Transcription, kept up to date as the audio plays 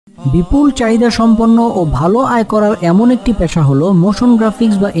বিপুল চাহিদা সম্পন্ন ও ভালো আয় করার এমন একটি পেশা হলো মোশন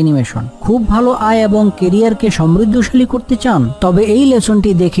গ্রাফিক্স বা অ্যানিমেশন। খুব ভালো আয় এবং ক্যারিয়ারকে সমৃদ্ধশালী করতে চান? তবে এই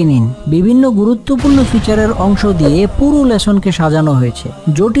লেসনটি দেখে নিন। বিভিন্ন গুরুত্বপূর্ণ ফিচারের অংশ দিয়ে পুরো লেসনকে সাজানো হয়েছে।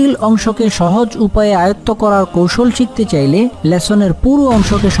 জটিল অংশকে সহজ উপায়ে আয়ত্ত করার কৌশল শিখতে চাইলে লেসনের পুরো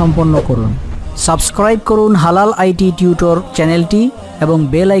অংশকে সম্পন্ন করুন। সাবস্ক্রাইব করুন হালাল আইটি টিউটর চ্যানেলটি এবং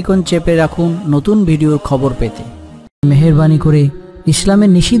বেল আইকন চেপে রাখুন নতুন ভিডিওর খবর পেতে। মেহেরবানি করে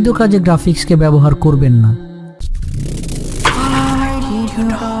ইসলামের নিষিদ্ধ কাজে গ্রাফিক্সকে ব্যবহার করবেন না।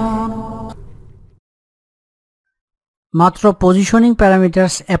 মাত্র পজিশনিং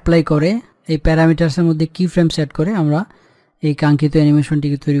প্যারামিটারস অ্যাপ্লাই করে এই প্যারামিটারসের মধ্যে কি ফ্রেম সেট করে আমরা এই কাঙ্ক্ষিত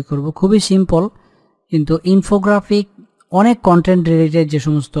অ্যানিমেশনটিকে তৈরি করব। খুবই সিম্পল, কিন্তু ইনফোগ্রাফিক অনেক কন্টেন্ট রিলেটেড যে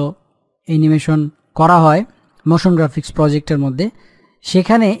সমস্ত অ্যানিমেশন করা হয় মোশন গ্রাফিক্স প্রজেক্টের মধ্যে,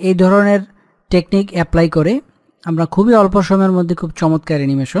 সেখানে এই ধরনের টেকনিক অ্যাপ্লাই করে আমরা খুবই অল্প সময়ের মধ্যে খুব চমৎকার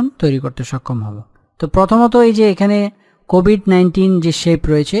অ্যানিমেশন তৈরি করতে সক্ষম হব। তো প্রথমত এই যে এখানে কোভিড-19 যে শেপ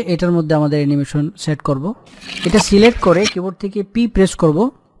রয়েছে এটার মধ্যে আমাদের অ্যানিমেশন সেট করব। এটা সিলেক্ট করে কিবোর্ড থেকে পি প্রেস করব।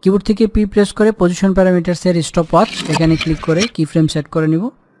 কিবোর্ড থেকে পি প্রেস করে পজিশন প্যারামিটারসের স্টপ ওয়াচ এখানে ক্লিক করে কি ফ্রেম সেট করে নিব।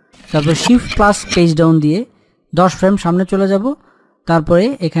 তারপর শিফট প্লাস পেজ ডাউন দিয়ে 10 ফ্রেম সামনে চলে যাব। তারপরে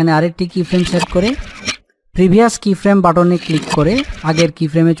এখানে আরেকটি কি ফ্রেম সেট করে প্রিভিয়াস কি ফ্রেম বাটনে ক্লিক করে আগের কি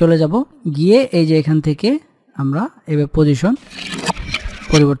ফ্রেমে চলে যাব। গিয়ে এই যে এখান থেকে আমরা এভাবে পজিশন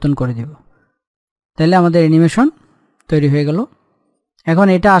পরিবর্তন করে দেব। তাহলে আমাদের অ্যানিমেশন তৈরি হয়ে গেল। এখন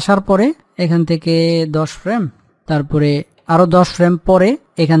এটা আসার পরে এখান থেকে 10 ফ্রেম, তারপরে আরও 10 ফ্রেম পরে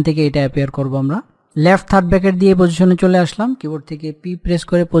এখান থেকে এটা অ্যাপিয়ার করব। আমরা লেফট থার্ড ব্র্যাকেট দিয়ে পজিশনে চলে আসলাম। কিবোর্ড থেকে পি প্রেস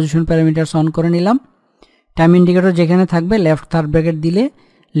করে পজিশন প্যারামিটারস অন করে নিলাম। টাইম ইন্ডিকেটর যেখানে থাকবে লেফট থার্ড ব্র্যাকেট দিলে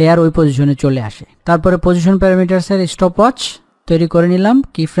লেয়ার ওই পজিশনে চলে আসে। তারপরে পজিশন প্যারামিটারসের স্টপ ওয়াচ তৈরি করে নিলাম।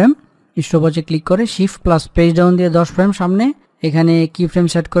 কি ফ্রেম স্টপ ওয়াচে ক্লিক করে শিফট প্লাস পেজ ডাউন দিয়ে 10 ফ্রেম সামনে এখানে কি ফ্রেম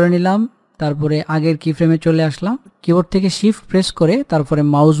সেট করে নিলাম। তারপরে আগের কি ফ্রেমে চলে আসলাম। কিবোর্ড থেকে শিফট প্রেস করে তারপরে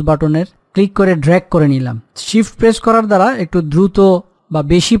মাউস বাটনের ক্লিক করে ড্র্যাগ করে নিলাম। শিফট প্রেস করার দ্বারা একটু দ্রুত বা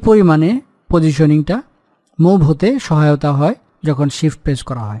বেশি পরিমাণে পজিশনিংটা মুভ হতে সহায়তা হয় যখন শিফট প্রেস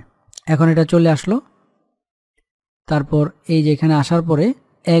করা হয়। এখন এটা চলে আসলো। তারপর এই যে এখানে আসার পরে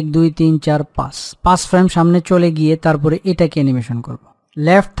 1 2 3 4 5 ফ্রেম সামনে চলে গিয়ে তারপরে এটাকে অ্যানিমেশন করব।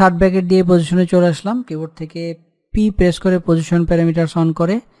 লেফট থার্ড ব্র্যাকেট দিয়ে পজিশনে চলে আসলাম। কিবোর্ড থেকে পি প্রেস করে পজিশন প্যারামিটারস অন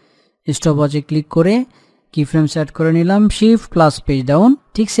করে স্টপ ওয়াচে ক্লিক করে কি ফ্রেম সেট করে নিলাম। শিফট প্লাস পেজ ডাউন,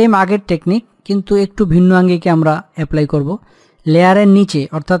 ঠিক সেম আগের টেকনিক কিন্তু একটু ভিন্ন আঙ্গিকে আমরা অ্যাপ্লাই করব। লেয়ারের নিচে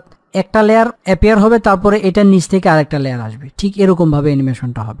অর্থাৎ একটা লেয়ার অ্যাপিয়ার হবে, তারপরে এটার নিচ থেকে আরেকটা লেয়ার আসবে, ঠিক এরকম ভাবে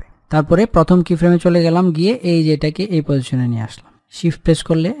অ্যানিমেশনটা হবে। তারপরে প্রথম কি ফ্রেমে চলে গেলাম, গিয়ে এই যে এটাকে এই পজিশনে নিয়ে আসলাম। শিফট প্রেস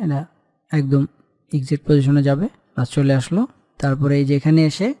করলে এটা একদম এক্সাক্ট পজিশনে যাবে। বাস চলে আসলো। তারপরে এই যে এখানে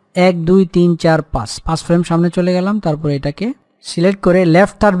এসে 1 2 3 4 5 ফ্রেম সামনে চলে গেলাম। তারপরে এটাকে সিলেক্ট করে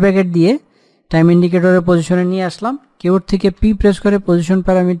লেফট থার্ড ব্র্যাকেট দিয়ে টাইম ইন্ডিকেটরের পজিশনে নিয়ে আসলাম। কিবোর্ড থেকে পি প্রেস করে position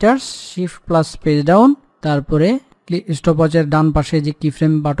parameters shift plus page down, তারপরে স্টপ ওয়াচের ডান পাশে যে কি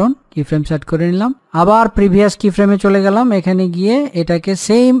ফ্রেম বাটন কি ফ্রেম সেট করে নিলাম। আবার প্রিভিয়াস কি ফ্রেমে চলে গেলাম। এখানে গিয়ে এটাকে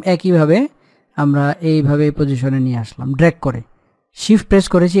সেম একইভাবে আমরা এইভাবে পজিশনে নিয়ে আসলাম ড্র্যাগ করে। শিফট প্রেস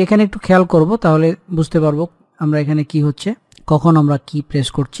করেছি, এখানে একটু খেয়াল করব তাহলে বুঝতে পারবো আমরা এখানে কি হচ্ছে, কখন আমরা কি প্রেস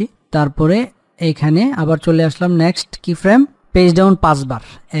করছি। তারপরে এইখানে আবার চলে আসলাম নেক্সট কি ফ্রেম, পেজ ডাউন 5 বার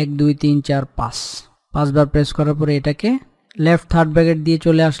 1 2 3 4 5 বার প্রেস করার পরে এটাকে লেফট থার্ড ব্র্যাকেট দিয়ে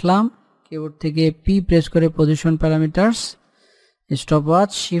চলে আসলাম। কিবোর্ড থেকে পি প্রেস করে position parameters stop watch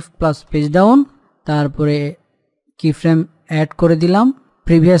shift plus page down, তারপরে কি ফ্রেম অ্যাড করে দিলাম।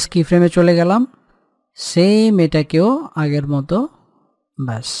 প্রিভিয়াস কি ফ্রেমে চলে গেলাম, সেম এটাকেও আগের মতো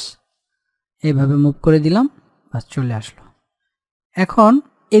ব্যাস এইভাবে মুভ করে দিলাম। ব্যাস চলে আসলো। এখন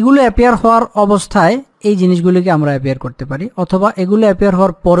এগুলো অ্যাপিয়ার হওয়ার অবস্থায় এই জিনিসগুলিকে আমরা অ্যাপিয়ার করতে পারি, অথবা এগুলো অ্যাপিয়ার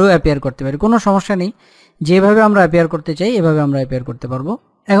হওয়ার পরেও অ্যাপিয়ার করতে পারি, কোনো সমস্যা নেই। যেভাবে আমরা অ্যাপিয়ার করতে চাই এভাবে আমরা অ্যাপিয়ার করতে পারবো।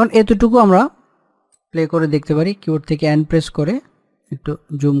 এখন এতটুকু আমরা প্লে করে দেখতে পারি। কিবোর্ড থেকে এন্ড প্রেস করে একটু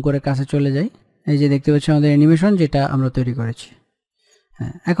জুম করে কাছে চলে যাই। এই যে দেখতে পাচ্ছি আমাদের অ্যানিমেশন যেটা আমরা তৈরি করেছি।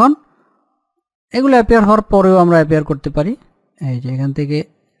 হ্যাঁ, এখন এগুলো অ্যাপিয়ার হওয়ার পরেও আমরা অ্যাপিয়ার করতে পারি। এই যে এখান থেকে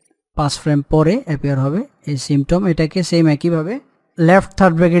 5 ফ্রেম পরে অ্যাপিয়ার হবে এই সিমটম। এটাকে সেম একইভাবে লেফট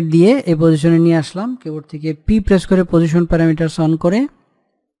থার্ড ব্র্যাকেট দিয়ে এই পজিশনে নিয়ে আসলাম। কিবোর্ড থেকে পি প্রেস করে পজিশন প্যারামিটারস অন করে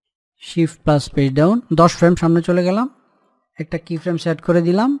shift plus page down 10 frame সামনে চলে গেলাম। একটা কি ফ্রেম সেট করে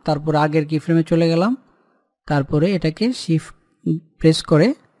দিলাম। তারপর আগের কি ফ্রেমে চলে গেলাম। তারপরে এটাকে শিফট প্রেস করে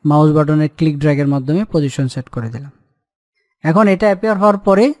মাউস বাটনের ক্লিক ড্র্যাগের মাধ্যমে পজিশন সেট করে দিলাম। এখন এটা অ্যাপিয়ার হওয়ার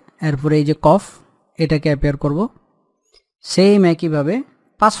পরে এরপরে এই যে কফ এটাকে অ্যাপিয়ার করব সেম একইভাবে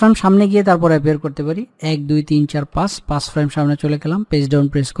 5 ফ্রেম সামনে গিয়ে তারপর অ্যাপিয়ার করতে পারি। 1 2 3 4 5 ফ্রেম সামনে চলে গেলাম। পেজ ডাউন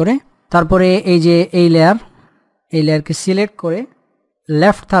প্রেস করে তারপরে এই যে এই লেয়ারকে সিলেক্ট করে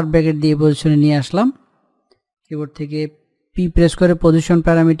লেফট থার্ড ব্র্যাকেট দিয়ে পজিশনে নিয়ে আসলাম। কিবোর্ড থেকে পি প্রেস করে position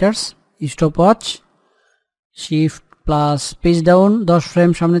parameters, stop watch, shift plus page down, 10 frame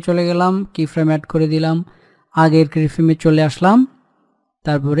সামনে চলে গেলাম, কি ফ্রেম অ্যাড করে দিলাম, আগের কি ফ্রেমে চলে আসলাম,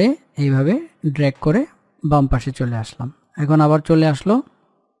 তারপরে এইভাবে ড্র্যাগ করে বাম পাশে চলে আসলাম। এখন আবার চলে আসলো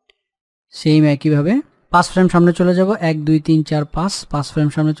সেম একইভাবে 5 ফ্রেম সামনে চলে যাব, 1 2 3 4 5 ফ্রেম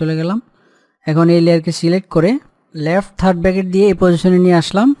সামনে চলে গেলাম। এখন এই লেয়ারকে সিলেক্ট করে লেফট থার্ড ব্র্যাকেট দিয়ে এই পজিশনে নিয়ে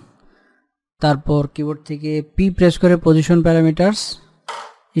আসলাম। তারপর কিবোর্ড থেকে পি প্রেস করে position parameters,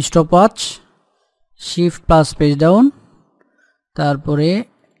 stop watch, shift plus page down, তারপরে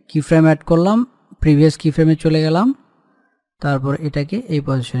কি ফ্রেম অ্যাড করলাম, প্রিভিয়াস কি ফ্রেমে চলে গেলাম, তারপর এটাকে এই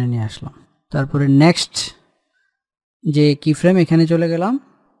পজিশনে নিয়ে আসলাম। তারপরে নেক্সট যে কি ফ্রেম এখানে চলে গেলাম,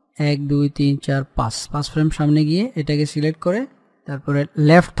 1 2 3 4 5 ফ্রেম সামনে গিয়ে এটাকে সিলেক্ট করে তারপরে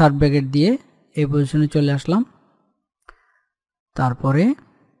লেফট থার্ড ব্র্যাকেট দিয়ে এই পজিশনে চলে আসলাম। তারপরে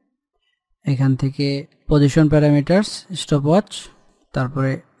এখান থেকে পজিশন প্যারামিটারস, স্টপ ওয়াচ,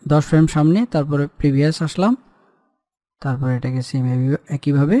 তারপরে 10 ফ্রেম সামনে, তারপরে প্রিভিয়াস আসলাম, তারপরে এটাকে সেম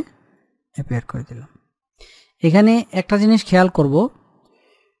একইভাবে অ্যাপিয়ার করে দিলাম। এখানে একটা জিনিস খেয়াল করব,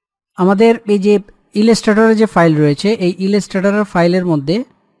 আমাদের এই যে ইলাস্ট্রেটরের যে ফাইল রয়েছে, এই ইলাস্ট্রেটরের ফাইলের মধ্যে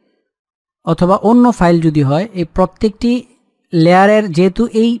অথবা অন্য ফাইল যদি হয়, এই প্রত্যেকটি লেয়ারের যেহেতু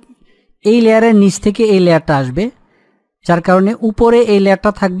এই লেয়ারের নিচ থেকে এই লেয়ারটা আসবে, যার কারণে উপরে এই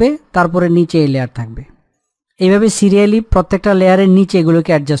লেয়ারটা থাকবে, তারপরে নিচে এই লেয়ার থাকবে। এইভাবে সিরিয়ালি প্রত্যেকটা লেয়ারের নিচে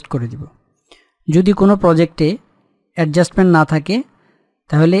এগুলোকে অ্যাডজাস্ট করে দিব। যদি কোনো প্রজেক্টে অ্যাডজাস্টমেন্ট না থাকে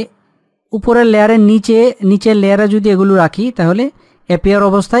তাহলে উপরের লেয়ারের নিচের লেয়ারে যদি এগুলো রাখি তাহলে অ্যাপিয়ার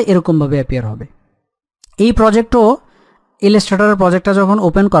অবস্থায় এরকমভাবে অ্যাপিয়ার হবে। এই প্রজেক্টও ইলাস্ট্রেটরের প্রজেক্টটা যখন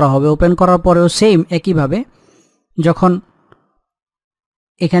ওপেন করা হবে, ওপেন করার পরেও সেম একইভাবে যখন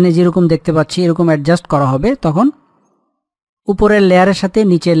এখানে যেরকম দেখতে পাচ্ছি এরকম অ্যাডজাস্ট করা হবে, তখন উপরের লেয়ারের সাথে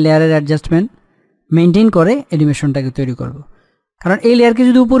নিচের লেয়ারের অ্যাডজাস্টমেন্ট মেনটেন করে অ্যানিমেশনটাকে তৈরি করব। কারণ এই লেয়ারকে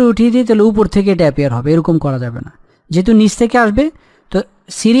যদি উপরে উঠিয়ে দিই তাহলে উপর থেকে এটা অ্যাপিয়ার হবে, এরকম করা যাবে না। যেহেতু নিচ থেকে আসবে তো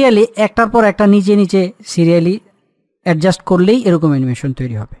সিরিয়ালি একটার পর একটা নিচে নিচে সিরিয়ালি অ্যাডজাস্ট করলেই এরকম অ্যানিমেশন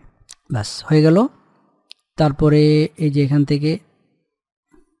তৈরি হবে। ব্যাস হয়ে গেল। তারপরে এই যে এখান থেকে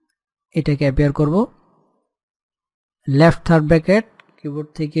এটাকে অ্যাপিয়ার করব, লেফট থার্ড ব্র্যাকেট, কিবোর্ড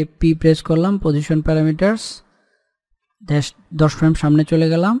থেকে পি প্রেস করলাম, পজিশন প্যারামিটারস, 10 ফ্রেম সামনে চলে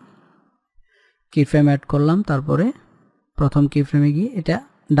গেলাম, কি ফ্রেম অ্যাড করলাম, তারপরে প্রথম কি ফ্রেমে গিয়ে এটা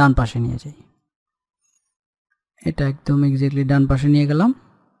ডান পাশে নিয়ে যাই, এটা একদম এক্স্যাক্টলি ডান পাশে নিয়ে গেলাম।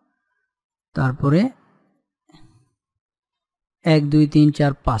 তারপরে 1 2 3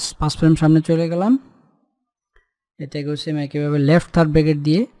 4 5 ফ্রেম সামনে চলে গেলাম, এটাকেও সেম একইভাবে লেফট থার্ড ব্র্যাকেট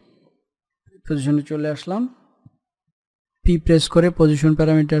দিয়ে পজিশনে চলে আসলাম, পি প্রেস করে position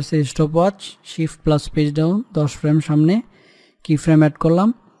প্যারামিটারসে stop watch, shift plus page down, 10 frame সামনে, কি ফ্রেম অ্যাড করলাম,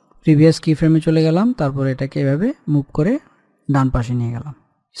 প্রিভিয়াস কি ফ্রেমে চলে গেলাম, তারপরে এটাকে এভাবে মুভ করে ডান পাশে নিয়ে গেলাম।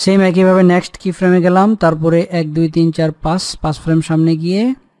 সেম একইভাবে নেক্সট কি ফ্রেমে গেলাম, তারপরে 1 2 3 4 5 ফ্রেম সামনে গিয়ে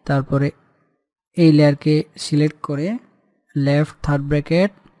তারপরে এই লেয়ারকে সিলেক্ট করে লেফট থার্ড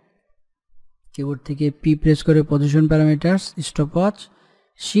ব্র্যাকেট, কিবোর্ড থেকে পি প্রেস করে position parameters, stop watch,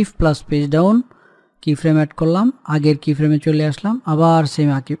 shift plus page down, কি ফ্রেম অ্যাড করলাম, আগের কি ফ্রেমে চলে আসলাম, আবার সেম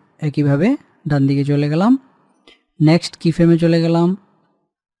একইভাবে ডান দিকে চলে গেলাম, নেক্সট কি ফ্রেমে চলে গেলাম,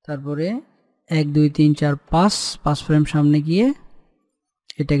 তারপরে 1 2 3 4 5 ফ্রেম সামনে গিয়ে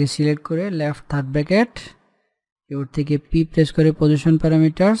এটাকে সিলেক্ট করে লেফট থার্ড ব্র্যাকেট, কিবোর্ড থেকে পি প্রেস করে পজিশন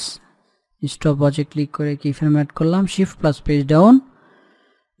প্যারামিটারস, স্টপ ওয়াচে ক্লিক করে কি ফ্রেম অ্যাড করলাম, শিফট প্লাস পেজ ডাউন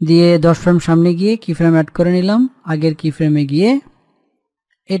দিয়ে 10 ফ্রেম সামনে গিয়ে কি ফ্রেম অ্যাড করে নিলাম, আগের কি ফ্রেমে গিয়ে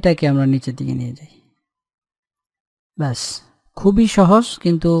এটাকে আমরা নিচের দিকে নিয়ে যাই। ব্যাস, খুবই সহজ,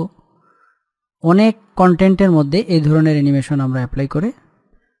 কিন্তু অনেক কন্টেন্টের মধ্যে এই ধরনের অ্যানিমেশন আমরা অ্যাপ্লাই করে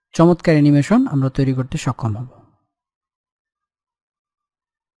চমৎকার অ্যানিমেশন আমরা তৈরি করতে সক্ষম হব।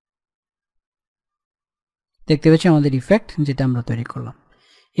 দেখতে পাচ্ছি আমাদের ইফেক্ট যেটা আমরা তৈরি করলাম।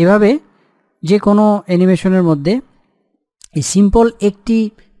 এভাবে যে কোনো অ্যানিমেশনের মধ্যে এই সিম্পল একটি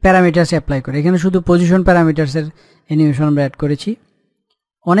প্যারামিটার্স অ্যাপ্লাই করে, এখানে শুধু পজিশন প্যারামিটার্সের অ্যানিমেশন আমরা অ্যাড করেছি।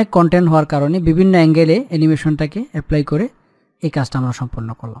 অনেক কন্টেন্ট হওয়ার কারণে বিভিন্ন অ্যাঙ্গেলে অ্যানিমেশনটাকে অ্যাপ্লাই করে এই কাজটা আমরা সম্পন্ন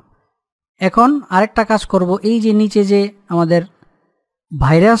করলাম। এখন আরেকটা কাজ করব, এই যে নিচে যে আমাদের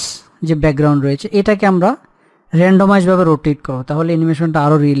ভাইরাস যে ব্যাকগ্রাউন্ড রয়েছে এটাকে আমরা র্যান্ডমাইজভাবে রোটেট করব, তাহলে অ্যানিমেশনটা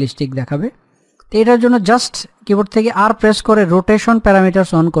আরও রিয়েলিস্টিক দেখাবে। তো এটার জন্য জাস্ট কিবোর্ড থেকে আর প্রেস করে রোটেশন প্যারামিটার্স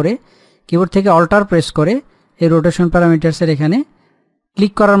অন করে কিবোর্ড থেকে অল্টার প্রেস করে এই রোটেশন প্যারামিটার্সের এখানে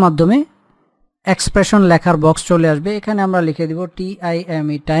ক্লিক করার মাধ্যমে এক্সপ্রেশন লেখার বক্স চলে আসবে। এখানে আমরা লিখে দিব TIME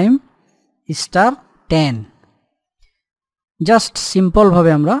টাইম *10। জাস্ট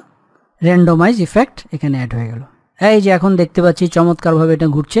সিম্পলভাবে আমরা র্যান্ডমাইজ ইফেক্ট এখানে অ্যাড হয়ে গেল। এই যে এখন দেখতে পাচ্ছি চমৎকারভাবে এটা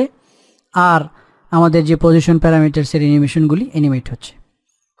ঘুরছে আর আমাদের যে পজিশন প্যারামিটারসের অ্যানিমেশনগুলি অ্যানিমেট হচ্ছে।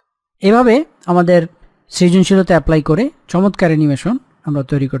 এভাবে আমাদের সৃজনশীলতা অ্যাপ্লাই করে চমৎকার অ্যানিমেশন আমরা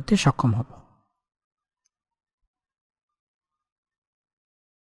তৈরি করতে সক্ষম হব।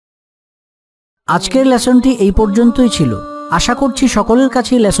 আজকের লেসনটি এই পর্যন্তই ছিল। আশা করছি সকলের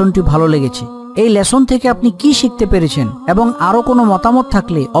কাছেই লেসনটি ভালো লেগেছে। এই লেসন থেকে আপনি কি শিখতে পেরেছেন এবং আরো কোনো মতামত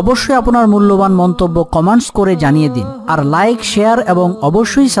থাকলে অবশ্যই আপনার মূল্যবান মন্তব্য কমেন্টস করে জানিয়ে দিন। আর লাইক, শেয়ার এবং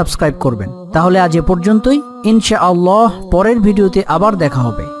অবশ্যই সাবস্ক্রাইব করবেন। তাহলে আজ এ পর্যন্তই। ইনশাআল্লাহ পরের ভিডিওতে আবার দেখা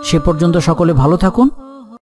হবে। সে পর্যন্ত সকলে ভালো থাকুন।